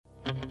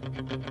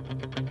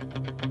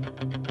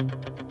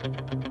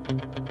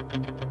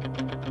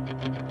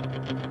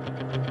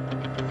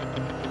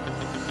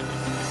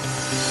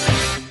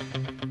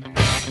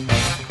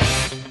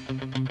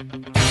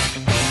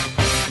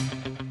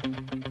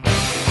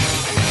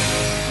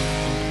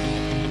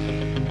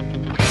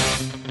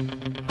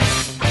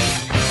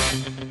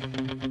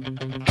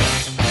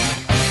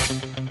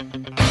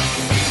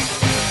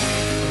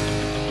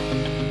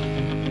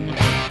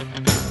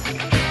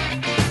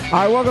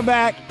All right, welcome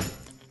back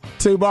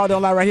to Ball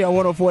Don't Lie right here on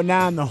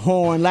 104.9 The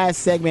Horn. Last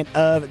segment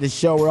of the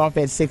show. We're off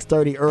at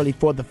 6:30 early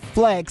for the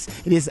Flex.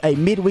 It is a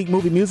midweek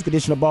movie music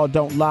edition of Ball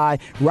Don't Lie.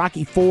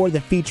 Rocky IV,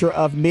 the feature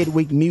of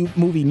midweek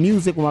movie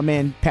music, where my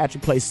man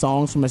Patrick plays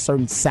songs from a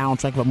certain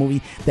soundtrack of a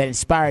movie that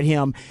inspired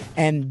him.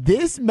 And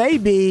this may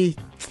be,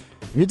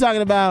 if you're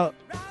talking about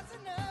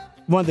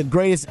one of the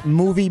greatest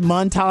movie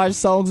montage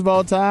songs of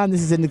all time,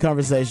 this is in the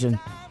conversation.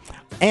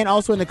 And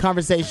also in the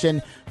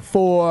conversation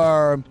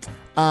for...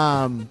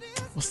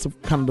 what's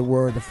the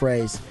word, the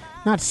phrase?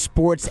 Not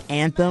sports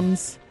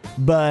anthems,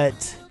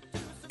 but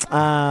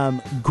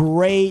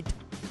great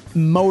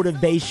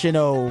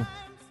motivational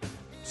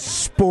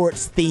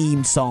sports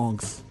themed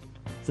songs.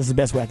 That's the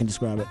best way I can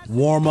describe it.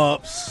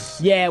 Warm-ups.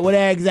 Yeah,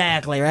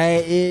 exactly,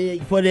 right?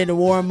 You put it in the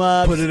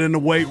warm-ups. Put it in the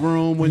weight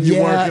room when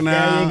you're working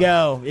out. There you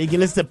go. You can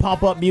listen to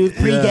pop-up music,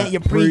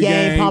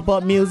 pre-game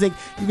pop-up music.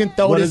 You can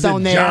throw this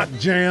on there. Jock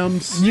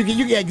jams. You can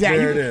exactly.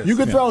 There it is. You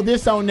can throw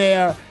this on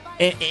there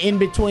in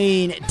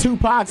between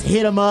Tupac's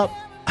Hit 'Em Up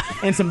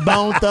and some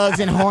Bone Thugs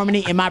and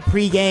Harmony in my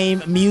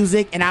pregame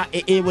music, and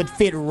it would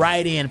fit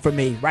right in for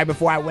me right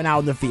before I went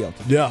out in the field.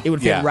 Yeah. It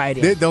would fit right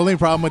in. The only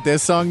problem with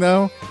this song,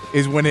 though,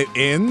 is when it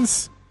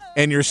ends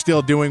and you're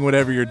still doing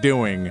whatever you're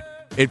doing,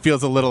 it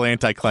feels a little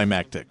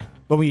anticlimactic.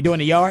 But when you're doing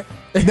the yard?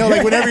 No,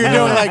 like whenever you're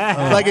doing,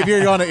 like if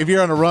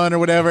you're on a run or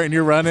whatever and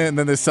you're running and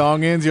then the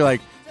song ends, you're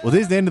like, well,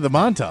 this is the end of the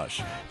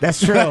montage. That's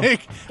true.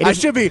 I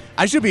should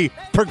be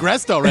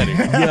progressed already.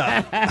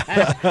 Yeah.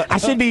 I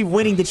should be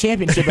winning the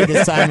championship at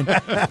this time.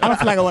 I don't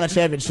feel like I won a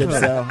championship,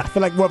 so I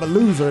feel like more of a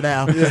loser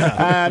now.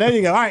 Yeah. There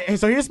you go. All right,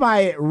 so here's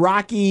my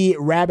Rocky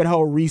rabbit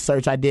hole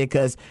research I did,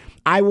 because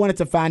I wanted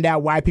to find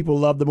out why people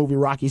love the movie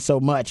Rocky so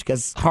much,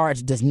 because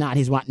Harge does not.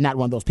 He's not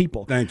one of those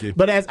people. Thank you.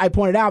 But as I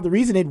pointed out, the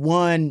reason it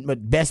won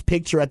Best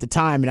Picture at the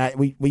time, and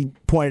we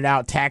pointed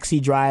out Taxi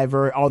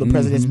Driver, All the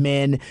President's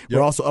Men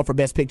were also up for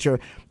Best Picture.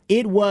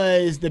 It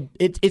was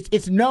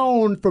it's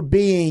known for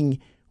being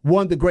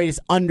one of the greatest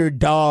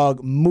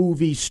underdog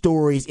movie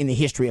stories in the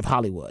history of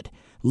Hollywood.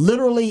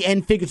 Literally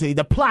and figuratively,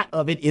 the plot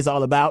of it is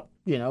all about,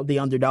 the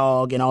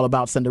underdog and all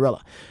about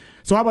Cinderella.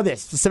 So how about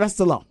this?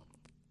 Sylvester Stallone.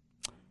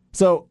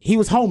 So he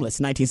was homeless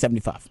in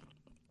 1975.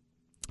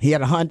 He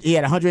had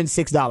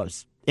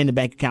 $106 in the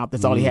bank account.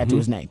 That's all he had to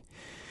his name.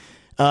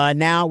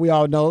 Now we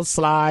all know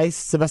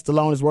Sylvester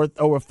Stallone is worth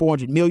over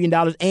 $400 million,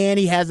 and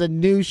he has a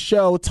new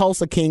show,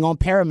 Tulsa King, on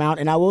Paramount.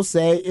 And I will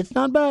say it's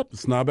not bad.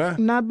 It's not bad.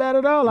 Not bad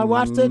at all. I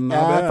watched it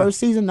first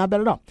season. Not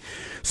bad at all.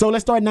 So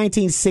let's start in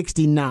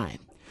 1969.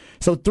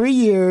 So 3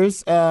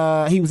 years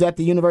he was at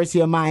the University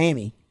of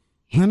Miami.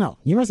 I know.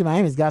 University of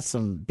Miami's got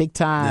some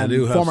big-time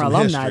former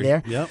alumni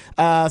there. Yep.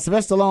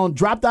 Sylvester Stallone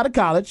dropped out of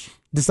college,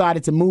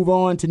 decided to move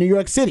on to New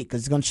York City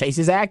because he's going to chase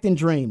his acting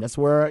dream. That's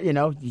where, you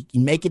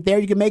can make it there,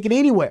 you can make it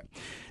anywhere.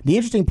 The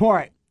interesting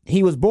part,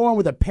 he was born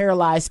with a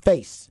paralyzed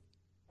face.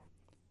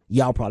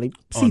 Y'all probably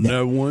see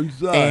that. On one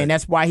side. And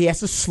that's why he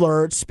has a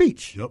slurred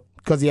speech. Yep.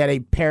 Because he had a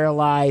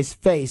paralyzed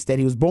face that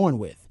he was born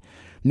with.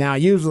 Now,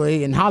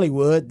 usually in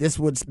Hollywood, this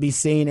would be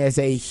seen as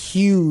a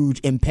huge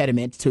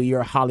impediment to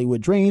your Hollywood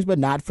dreams, but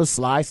not for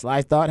Sly.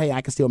 Sly thought, hey, I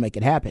can still make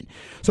it happen.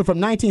 So from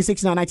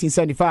 1969 to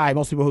 1975,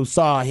 most people who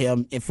saw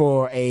him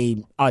for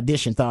a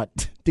audition thought,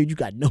 dude, you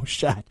got no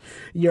shot.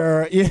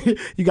 You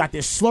got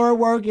this slur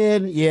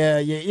working. Yeah.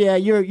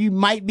 You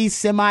might be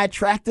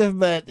semi-attractive,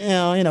 but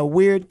in a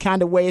weird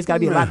kind of way, it's got to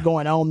be a lot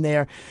going on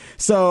there.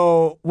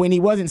 So when he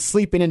wasn't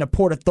sleeping in the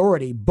Port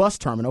Authority bus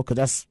terminal, because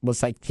that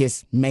was like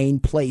his main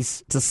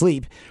place to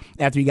sleep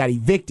after he got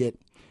evicted,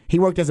 he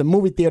worked as a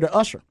movie theater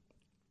usher.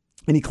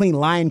 And he cleaned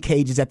lion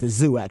cages at the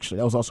zoo, actually.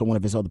 That was also one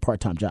of his other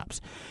part-time jobs.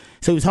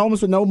 So he was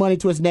homeless with no money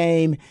to his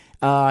name.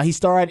 He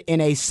starred in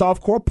a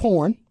softcore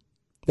porn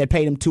that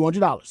paid him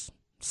 $200.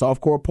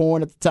 Softcore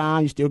porn at the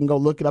time. You still can go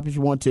look it up if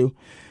you want to.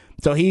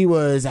 So he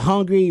was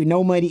hungry,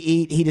 no money to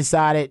eat. He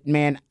decided,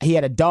 he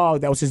had a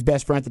dog that was his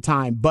best friend at the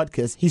time,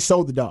 Butkus. He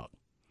sold the dog.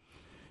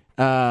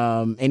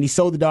 And he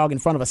sold the dog in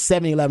front of a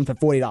 7-Eleven for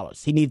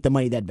 $40. He needed the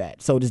money that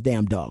bad. Sold his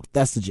damn dog.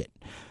 That's legit.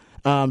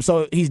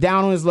 So he's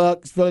down on his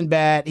luck. He's feeling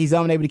bad. He's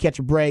unable to catch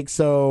a break.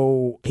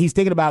 So he's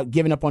thinking about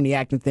giving up on the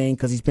acting thing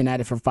because he's been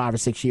at it for 5 or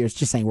 6 years.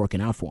 Just ain't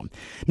working out for him.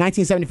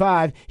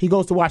 1975, he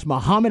goes to watch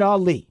Muhammad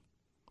Ali,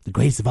 the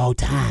greatest of all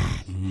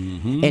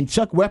time, and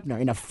Chuck Wepner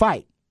in a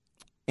fight.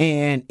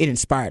 And it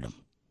inspired him.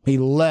 He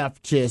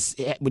left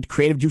just with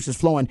creative juices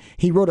flowing.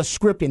 He wrote a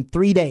script in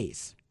 3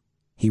 days.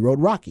 He wrote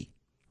Rocky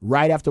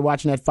right after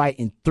watching that fight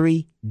in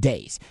 3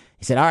 days.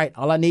 He said, all right,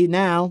 all I need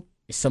now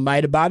is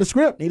somebody to buy the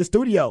script. Need a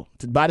studio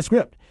to buy the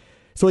script.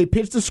 So he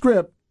pitched the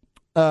script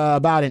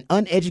about an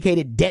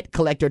uneducated debt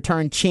collector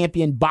turned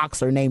champion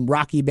boxer named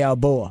Rocky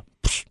Balboa.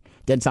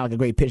 Doesn't sound like a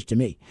great pitch to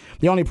me.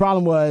 The only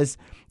problem was,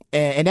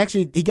 and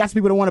actually he got some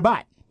people to want to buy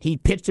it. He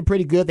pitched it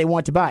pretty good. They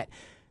wanted to buy it.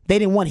 They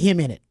didn't want him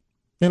in it.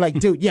 They're like,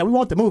 dude, yeah, we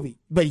want the movie,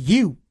 but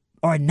you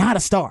are not a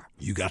star.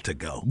 You got to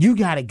go. You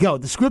got to go.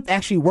 The script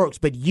actually works,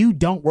 but you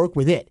don't work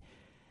with it.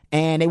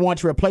 And they want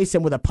to replace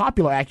him with a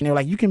popular actor. And they're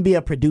like, you can be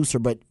a producer,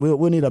 but we'll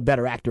need a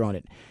better actor on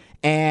it.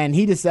 And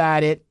he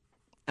decided,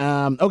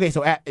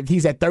 so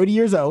he's at 30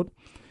 years old.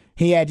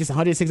 He had just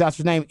 106 Oscars to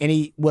his name, and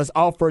he was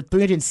offered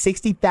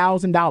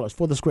 $360,000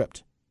 for the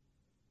script.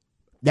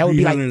 That would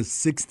be like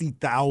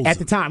 $360,000 at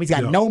the time. He's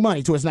got no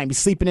money to his name. He's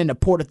sleeping in the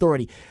Port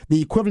Authority,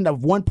 the equivalent of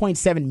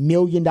 $1.7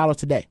 million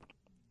today.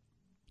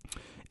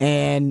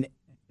 And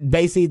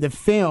basically, the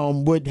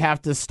film would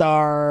have to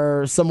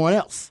star someone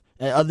else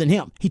other than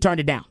him. He turned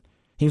it down.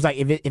 He was like,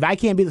 if I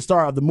can't be the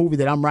star of the movie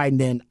that I'm writing,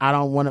 then I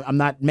don't want to. I'm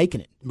not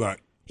making it. Right.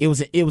 It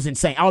was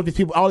insane. All these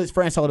people, all his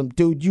friends told him,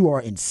 dude, you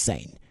are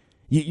insane.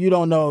 You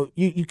don't know.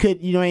 You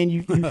could. You know what I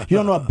mean? You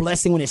don't know a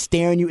blessing when it's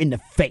staring you in the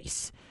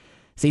face.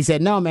 So he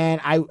said, no,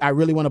 man, I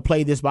really want to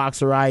play this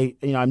boxer.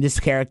 I'm this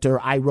character.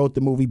 I wrote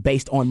the movie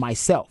based on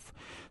myself.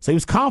 So he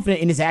was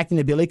confident in his acting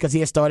ability because he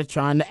had started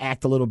trying to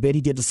act a little bit.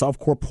 He did the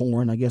softcore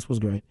porn, I guess was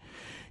great.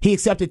 He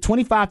accepted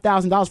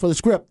 $25,000 for the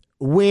script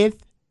with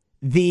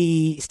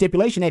the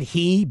stipulation that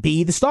he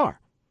be the star.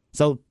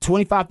 So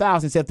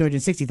 $25,000 instead of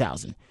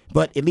 $360,000.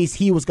 But at least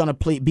he was going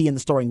to be in the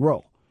starring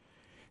role.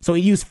 So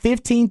he used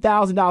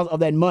 $15,000 of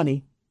that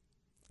money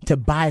to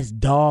buy his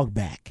dog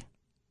back.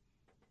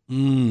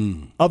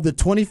 Of the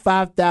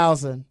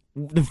 $25,000,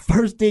 the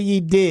first thing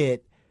he did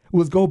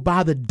was go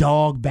buy the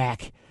dog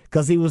back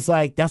because he was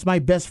like, "That's my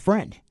best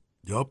friend."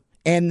 Yep.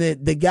 And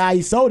the guy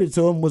he sold it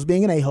to him was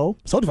being an a-hole.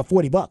 Sold it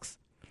for $40.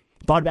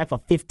 Bought it back for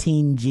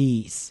 15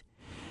 G's.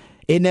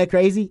 Isn't that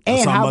crazy?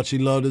 That's and how much he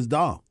loved his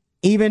dog.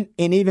 Even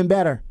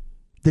better,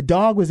 the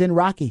dog was in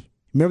Rocky.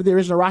 Remember the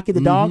original Rocky, the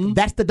dog?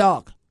 That's the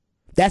dog.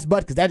 That's Bud,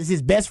 because that is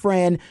his best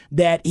friend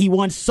that he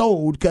once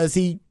sold because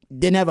he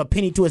didn't have a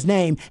penny to his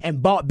name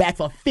and bought back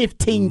for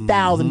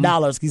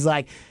 $15,000. He's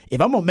like, if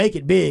I'm going to make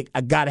it big,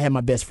 I got to have my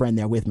best friend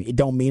there with me. It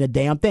don't mean a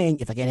damn thing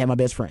if I can't have my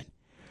best friend.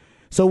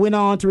 So went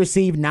on to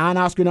receive 9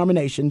 Oscar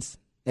nominations,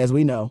 as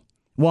we know.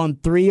 Won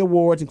 3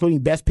 awards, including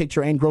Best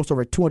Picture, and grossed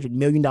over $200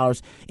 million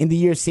in the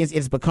years since.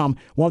 It's become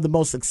one of the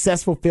most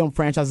successful film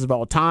franchises of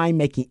all time,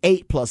 making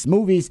 8+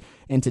 movies.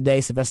 And today,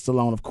 Sylvester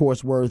Stallone, of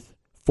course, worth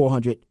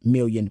 $400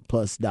 million+.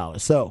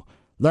 So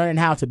learning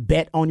how to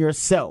bet on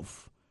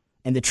yourself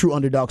and the true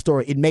underdog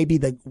story. It may be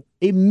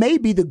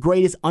the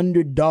greatest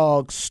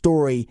underdog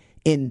story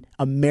in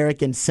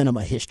American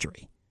cinema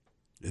history.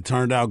 It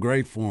turned out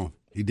great for him.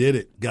 He did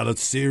it. Got a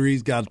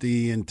series, got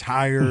the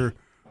entire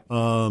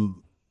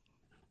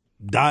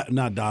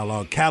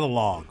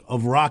catalog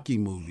of Rocky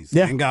movies,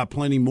 and got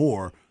plenty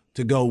more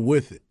to go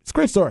with it. It's a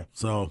great story.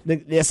 So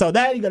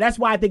that's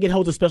why I think it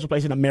holds a special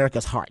place in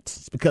America's hearts.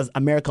 It's because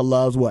America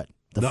loves what?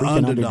 The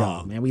freaking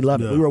underdog, man. We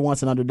love it. We were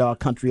once an underdog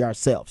country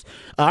ourselves.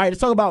 All right,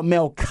 let's talk about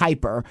Mel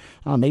Kiper.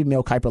 Maybe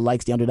Mel Kiper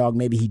likes the underdog.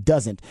 Maybe he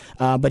doesn't.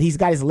 But he's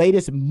got his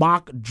latest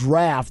mock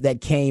draft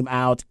that came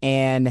out.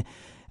 And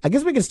I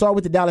guess we can start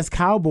with the Dallas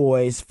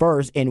Cowboys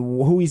first and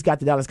who he's got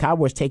the Dallas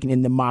Cowboys taking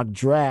in the mock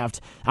draft.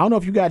 I don't know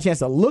if you got a chance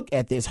to look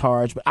at this,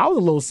 Harge, but I was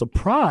a little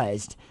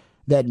surprised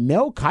that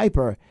Mel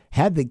Kiper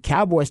had the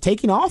Cowboys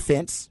taking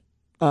offense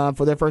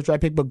for their first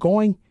draft pick, but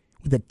going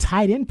with the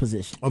tight end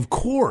position. Of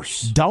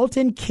course.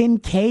 Dalton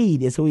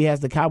Kincaid is who he has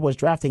the Cowboys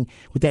drafting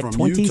with that From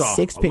 26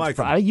 Utah. pick I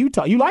from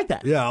Utah. You like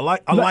that? Yeah,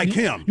 I like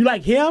him. You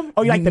like him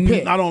or you like the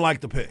pick? I don't like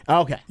the pick.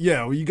 Okay.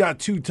 Yeah, well, you got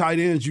 2 tight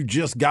ends. You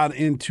just got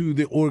into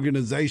the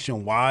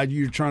organization. Why are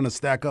you trying to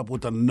stack up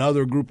with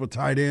another group of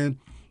tight end?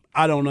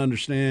 I don't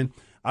understand.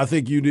 I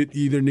think you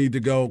either need to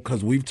go,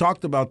 because we've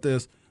talked about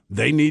this,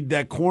 they need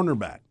that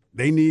cornerback.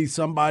 They need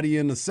somebody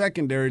in the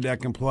secondary that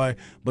can play,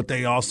 but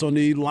they also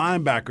need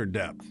linebacker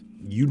depth.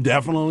 You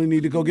definitely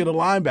need to go get a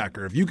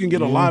linebacker. If you can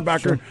get a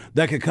linebacker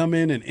that can come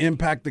in and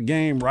impact the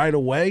game right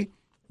away,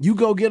 you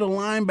go get a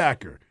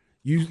linebacker.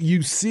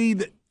 You see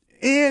that,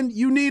 and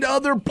you need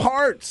other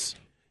parts.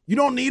 You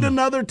don't need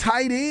another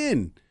tight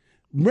end.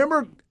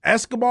 Remember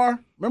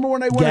Escobar? Remember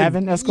when they went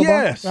Gavin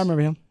Escobar? Yes. I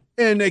remember him.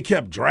 And they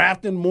kept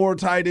drafting more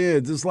tight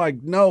ends. It's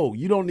like, no,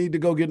 you don't need to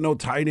go get no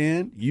tight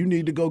end. You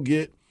need to go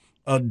get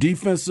a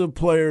defensive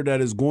player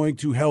that is going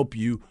to help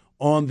you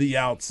on the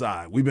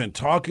outside. We've been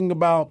talking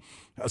about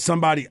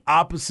somebody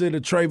opposite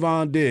of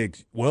Trayvon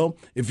Diggs. Well,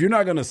 if you're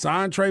not going to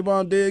sign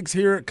Trayvon Diggs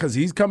here because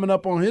he's coming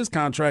up on his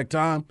contract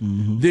time,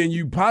 then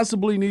you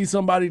possibly need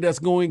somebody that's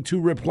going to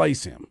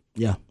replace him.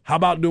 Yeah. How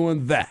about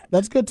doing that?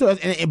 That's good too.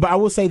 But I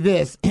will say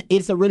this: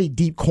 it's a really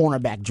deep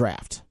cornerback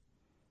draft.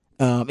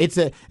 And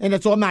so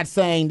I'm not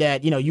saying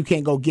that you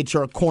can't go get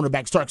your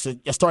cornerback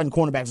starting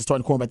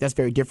cornerback. That's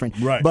very different.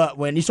 Right. But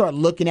when you start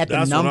looking at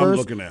the numbers,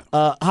 what I'm looking at.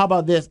 How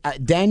about this?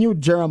 Daniel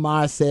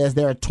Jeremiah says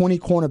there are 20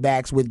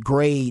 cornerbacks with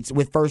grades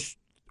with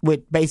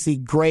basically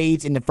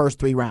grades in the first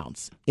 3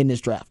 rounds in this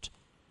draft.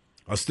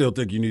 I still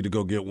think you need to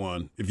go get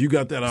one if you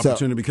got that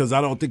opportunity, because I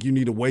don't think you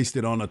need to waste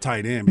it on a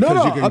tight end,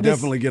 because you can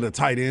definitely get a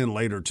tight end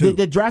later too.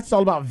 The draft is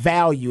all about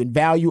value and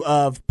value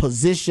of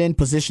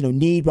positional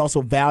need, but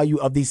also value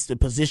of these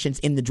positions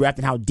in the draft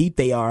and how deep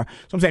they are.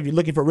 Sometimes if you're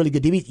looking for really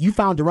good DBs, you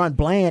found DaRon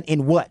Bland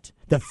in what,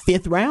 the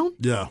 5th round?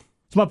 Yeah.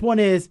 So my point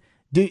is,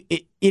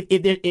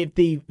 if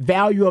the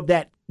value of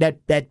that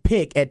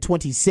pick at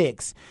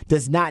 26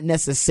 does not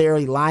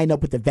necessarily line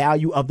up with the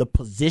value of the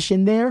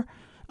position there,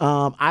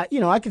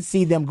 I can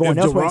see them going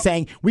elsewhere and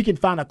saying we can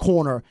find a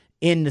corner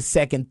in the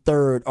 2nd,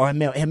 3rd, or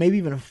maybe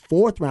even a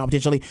 4th round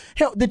potentially.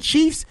 Hell, the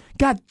Chiefs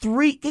got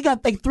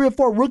like 3 or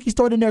 4 rookies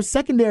started in their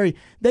secondary.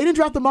 They didn't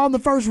draft them all in the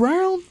 1st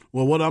round.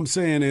 Well, what I'm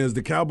saying is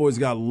the Cowboys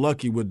got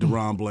lucky with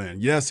DaRon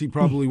Bland. Yes, he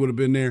probably would have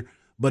been there,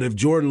 but if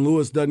Jordan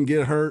Lewis doesn't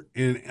get hurt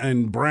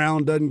and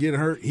Brown doesn't get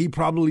hurt, he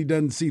probably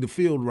doesn't see the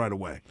field right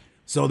away.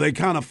 So they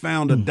kind of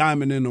found a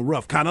diamond in the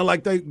rough, kind of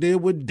like they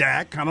did with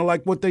Dak, kind of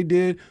like what they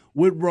did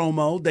with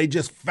Romo. They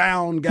just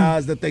found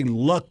guys that they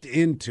lucked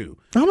into.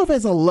 I don't know if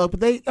it's a luck,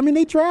 but they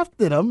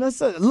drafted them.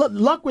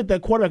 Luck with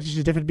the quarterbacks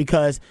is different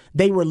because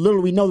they were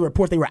literally, we know the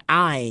reports, they were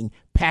eyeing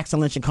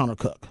Paxton Lynch and Connor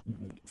Cook.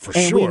 For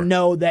and sure. And we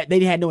know that they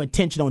had no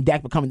intention on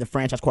Dak becoming the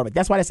franchise quarterback.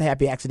 That's why that's a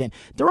happy accident.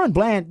 DaRon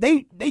Bland,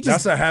 they just...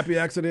 That's a happy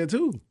accident,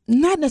 too.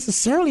 Not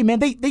necessarily, man.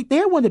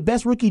 They're one of the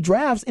best rookie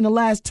drafts in the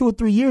last 2 or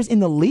 3 years in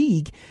the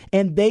league,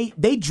 and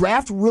they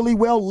draft really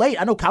well late.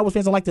 I know Cowboys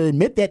fans don't like to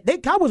admit that.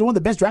 Cowboys are one of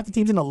the best drafting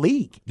teams in the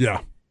league. Yeah.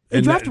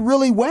 They draft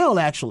really well,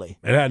 actually.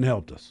 It hadn't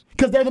helped us.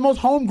 Because they're the most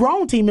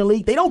homegrown team in the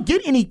league. They don't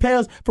get any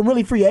players from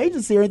really free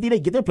agency or anything. They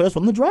get their players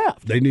from the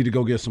draft. They need to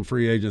go get some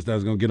free agents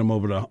that's going to get them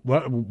over the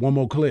one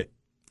more click.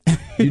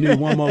 You need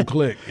one more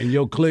click, and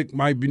your click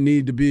might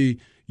need to be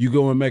you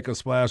go and make a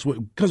splash.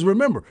 Because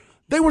remember,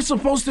 they were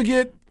supposed to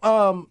get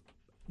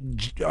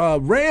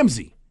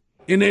Ramsey,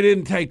 and they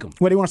didn't take him.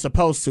 Well, they weren't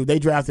supposed to. They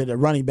drafted a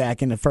running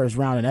back in the 1st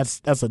round, and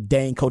that's a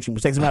dang coaching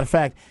mistake. As a matter of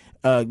fact,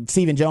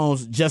 Stephen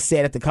Jones just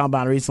said at the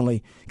Combine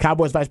recently,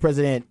 Cowboys vice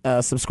president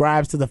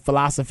subscribes to the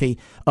philosophy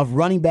of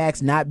running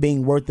backs not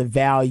being worth the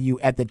value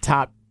at the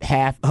top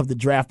half of the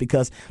draft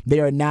because they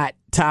are not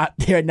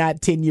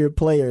 10-year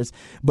players,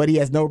 but he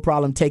has no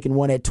problem taking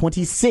one at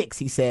 26,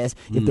 he says,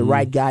 if the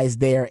right guy is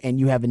there and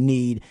you have a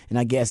need. And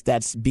I guess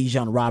that's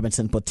Bijan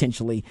Robinson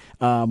potentially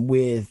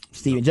with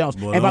Stephen Jones.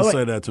 Boy, and don't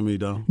say that to me,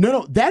 though.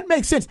 No, that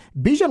makes sense.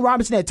 Bijan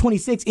Robinson at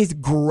 26 is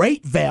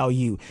great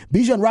value.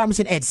 Bijan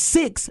Robinson at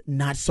 6,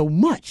 not so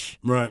much.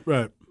 Right.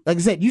 Like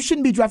I said, you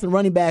shouldn't be drafting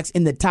running backs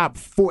in the top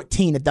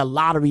 14 at the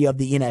lottery of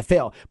the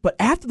NFL. But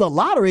after the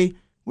lottery,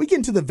 we get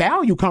into the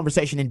value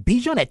conversation. And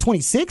Bijan at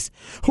 26,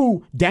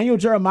 who Daniel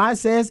Jeremiah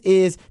says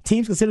is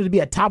teams considered to be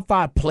a top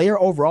 5 player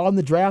overall in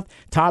the draft.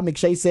 Todd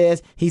McShay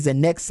says he's the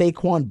next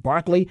Saquon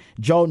Barkley.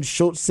 Jordan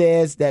Schultz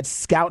says that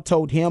scout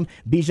told him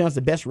Bijan's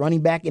the best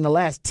running back in the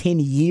last 10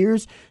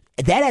 years.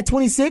 That at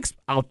 26,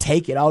 I'll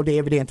take it all day,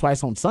 every day, and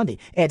twice on Sunday.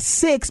 At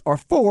 6 or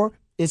 4,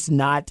 it's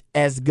not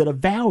as good a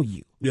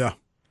value. Yeah.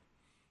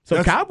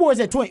 So Cowboys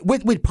at 20,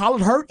 with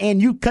Pollard hurt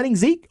and you cutting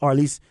Zeke, or at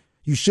least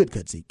you should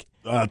cut Zeke.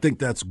 I think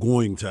that's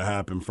going to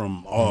happen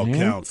from all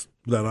counts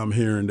that I'm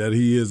hearing, that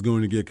he is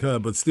going to get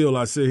cut. But still,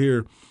 I sit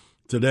here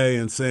today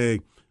and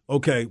say,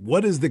 okay,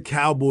 what does the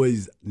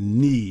Cowboys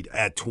need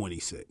at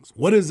 26?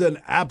 What is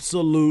an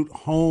absolute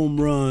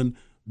home run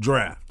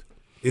draft?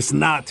 It's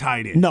not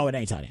tight end. No, it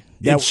ain't tight end.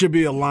 It should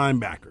be a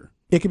linebacker.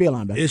 It could be a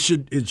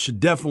linebacker. It should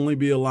definitely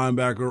be a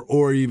linebacker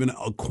or even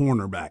a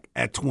cornerback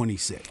at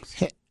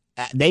 26.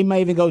 They may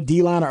even go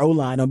D-line or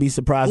O-line. Don't be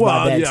surprised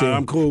by that, too.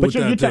 I'm cool with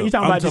that, you're talking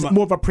about just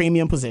more of a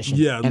premium position.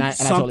 Yeah,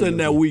 something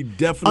that we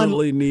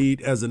definitely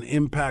need as an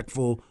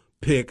impactful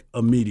pick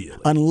immediately.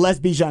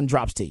 Unless Bijan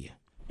drops to you.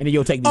 And then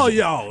you'll take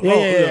Bijan.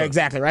 Yeah,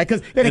 exactly, right?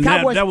 Because the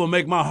Cowboys, that will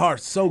make my heart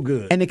so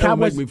good. And the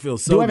Cowboys make me feel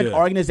so do have good. an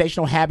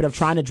organizational habit of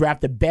trying to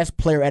draft the best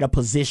player at a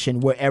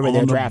position wherever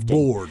they're drafting.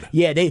 Board.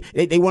 Yeah, they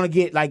want to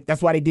get, like,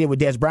 that's why they did with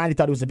Dez Bryant. They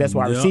thought he was the best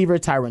wide receiver.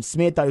 Tyron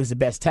Smith thought he was the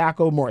best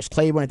tackle. Morris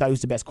Claiborne, they thought he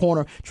was the best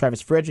corner.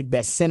 Travis Frederick,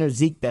 best center.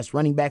 Zeke, best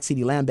running back.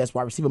 CeeDee Lamb, best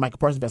wide receiver. Michael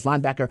Parsons, best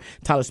linebacker.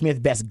 Tyler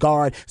Smith, best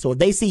guard. So if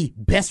they see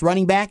best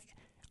running back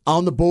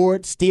on the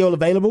board, still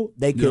available,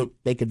 they could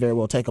very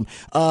well take him.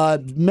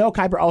 Mel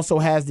Kiper also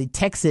has the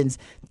Texans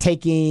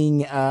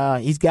taking.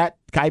 He's got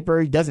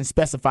Kiper. He doesn't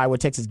specify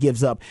what Texas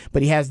gives up,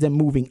 but he has them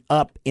moving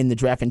up in the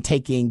draft and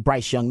taking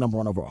Bryce Young, number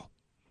 1 overall,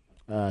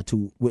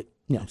 with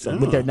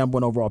their number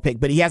 1 overall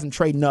pick. But he has them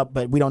trading up,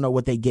 but we don't know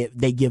what they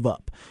give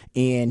up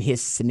in his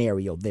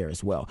scenario there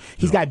as well.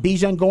 He's got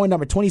Bijan going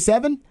number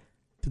 27.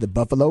 To the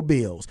Buffalo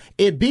Bills.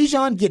 If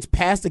Bijan gets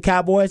past the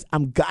Cowboys,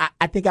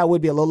 I think I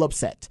would be a little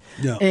upset.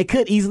 Yeah. And it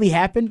could easily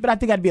happen, but I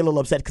think I'd be a little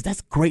upset because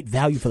that's great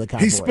value for the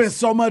Cowboys. He spent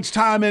so much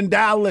time in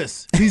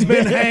Dallas. He's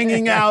been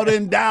hanging out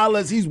in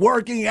Dallas. He's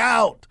working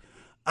out.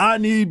 I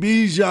need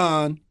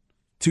Bijan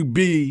to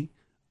be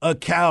a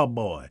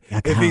Cowboy.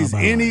 If he's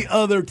any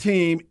other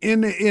team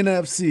in the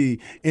NFC,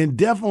 and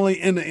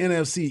definitely in the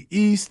NFC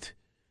East,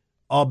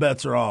 all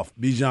bets are off.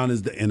 Bijan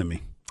is the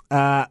enemy.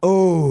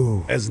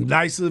 As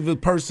nice of a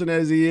person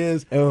as he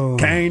is,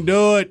 can't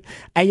do it.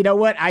 And you know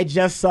what? I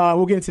just saw,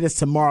 we'll get into this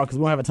tomorrow because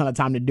we won't have a ton of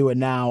time to do it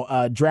now.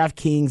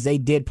 DraftKings, they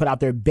did put out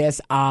their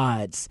best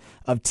odds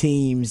of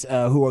teams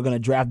who are going to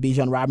draft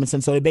Bijan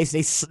Robinson. So they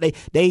basically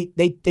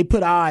they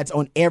put odds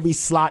on every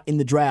slot in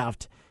the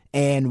draft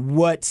and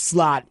what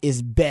slot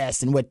is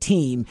best and what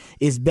team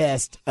is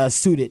best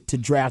suited to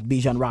draft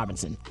Bijan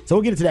Robinson. So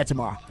we'll get into that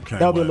tomorrow.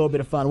 That'll be a little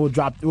bit of fun. We'll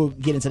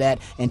get into that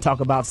and talk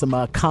about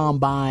some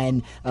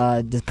combine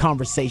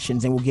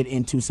conversations, and we'll get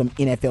into some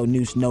NFL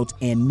news, notes,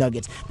 and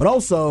nuggets. But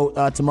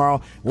also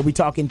tomorrow we'll be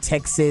talking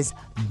Texas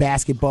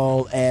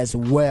basketball as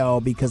well,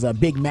 because a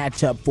big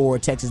matchup for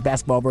Texas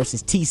basketball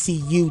versus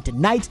TCU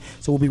tonight.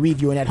 So we'll be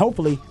reviewing that,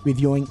 hopefully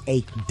reviewing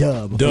a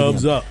dub.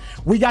 Dubs up.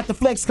 We got the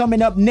flex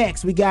coming up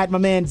next. We got my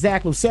man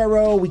Zach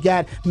Lucero. We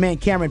got my man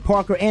Cameron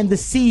Parker and the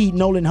Seed,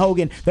 Nolan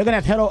Hogan. They're going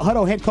to have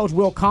Huddle head coach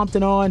Will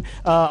Compton on.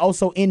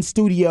 Also in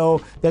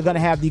studio, they're going to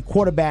have the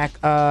quarterback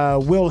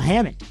Will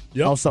Hammond.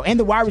 Yep. Also, and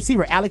the wide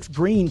receiver Alex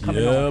Green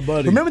coming on. Yeah,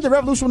 buddy. Remember, the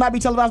revolution will not be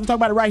televised. We'll talk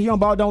about it right here on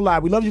Ball Don't Lie.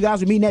 We love you guys.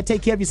 We mean that.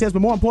 Take care of yourselves, but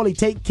more importantly,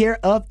 take care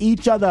of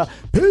each other.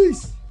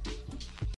 Peace.